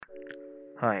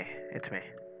Hi, it's me.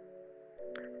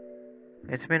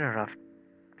 It's been a rough.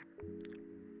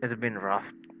 It's been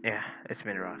rough. Yeah, it's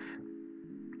been rough.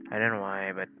 I don't know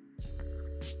why, but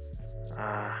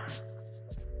uh,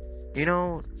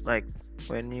 like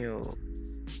when you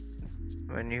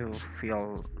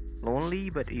feel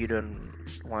lonely, but you don't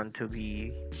want to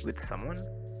be with someone.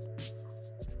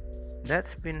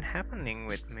 That's been happening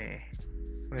with me.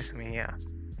 Yeah,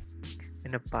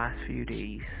 in the past few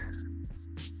days.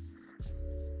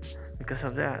 Because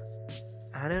of that,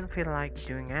 I don't feel like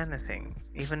doing anything,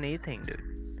 even eating, dude.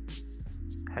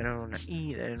 I don't wanna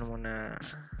eat. I don't wanna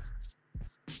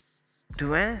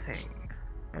do anything.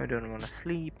 I don't wanna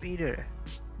sleep either.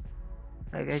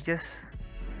 Like I just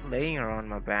laying around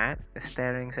my bed,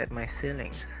 staring at my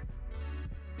ceilings,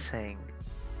 saying,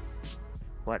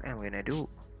 "What am I gonna do?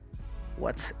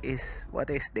 What is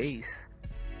this?"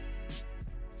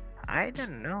 I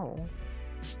don't know.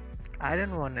 I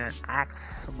don't wanna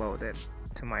ask about it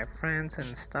to my friends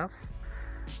and stuff.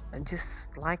 I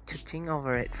just like to think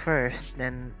over it first.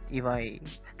 Then if I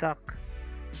stuck,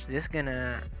 just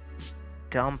gonna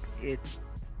dump it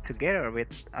together with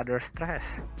other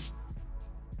stress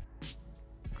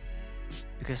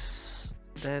because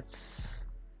that's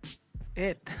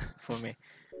it for me.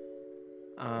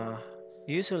 Uh,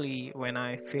 Usually, when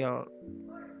I feel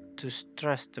too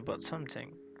stressed about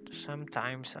something,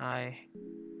 sometimes I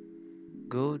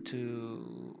go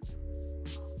to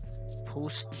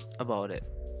post about it,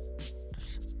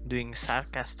 doing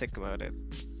sarcastic about it.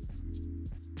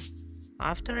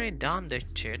 After I done that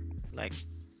shit, like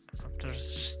after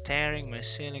staring my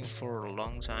ceiling for a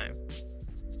long time,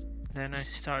 then I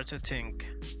start to think,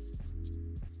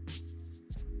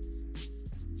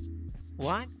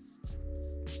 what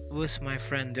was my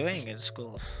friend doing in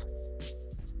school?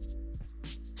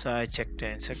 So I checked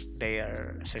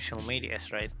their social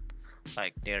medias, right?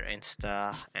 Like their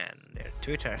Insta and their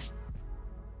Twitter.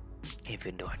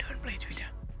 Even though I don't play Twitter,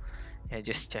 I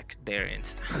just checked their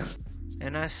Insta,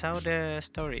 and I saw the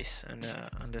stories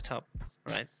on the top,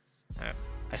 right? Uh,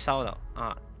 I saw them.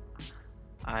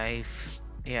 I've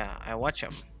yeah, I watched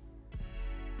them.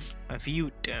 I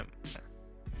viewed them,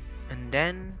 and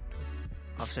then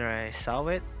after I saw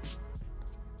it,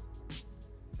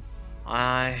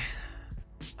 I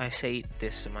I say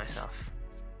this to myself.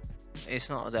 It's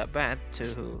not that bad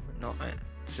to not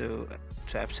to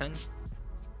to absent.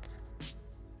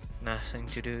 Nothing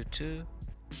to do too.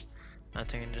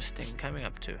 Nothing interesting coming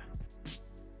up to.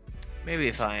 Maybe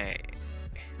if I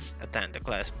attend the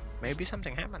class, maybe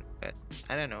something happened, but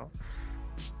I don't know.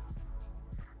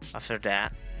 After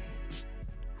that,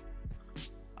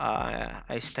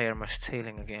 I stare my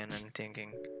ceiling again and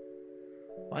thinking,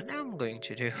 what am I going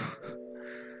to do?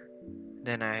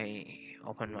 Then I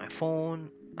open my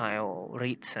phone. I'll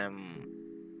read some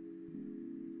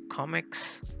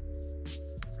comics.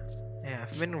 Yeah,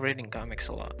 I've been reading comics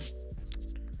a lot.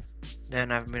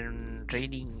 Then I've been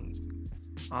reading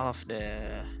all of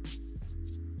the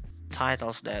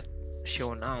titles that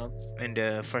shown up in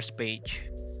the first page.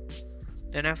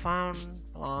 Then I found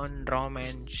on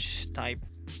romance type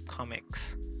comics.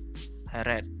 I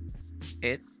read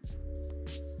it,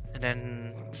 and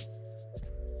then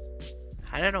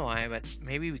I don't know why, but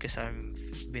maybe because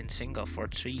I've been single for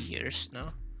 3 years now,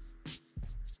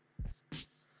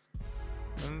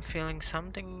 I'm feeling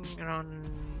something around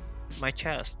my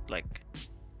chest, like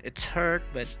it's hurt,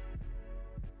 but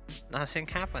nothing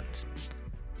happens.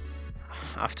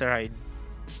 After I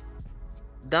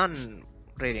done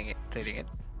reading it,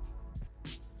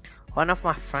 one of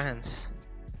my friends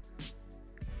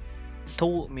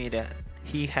told me that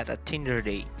he had a Tinder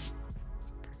date.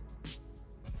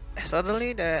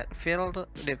 Suddenly, the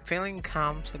feeling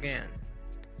comes again,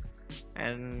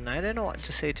 and I don't know what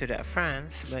to say to that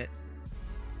friends, but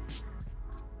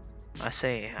I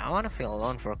say I want to feel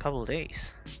alone for a couple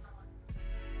days.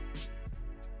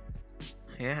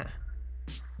 Yeah,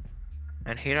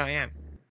 and here I am.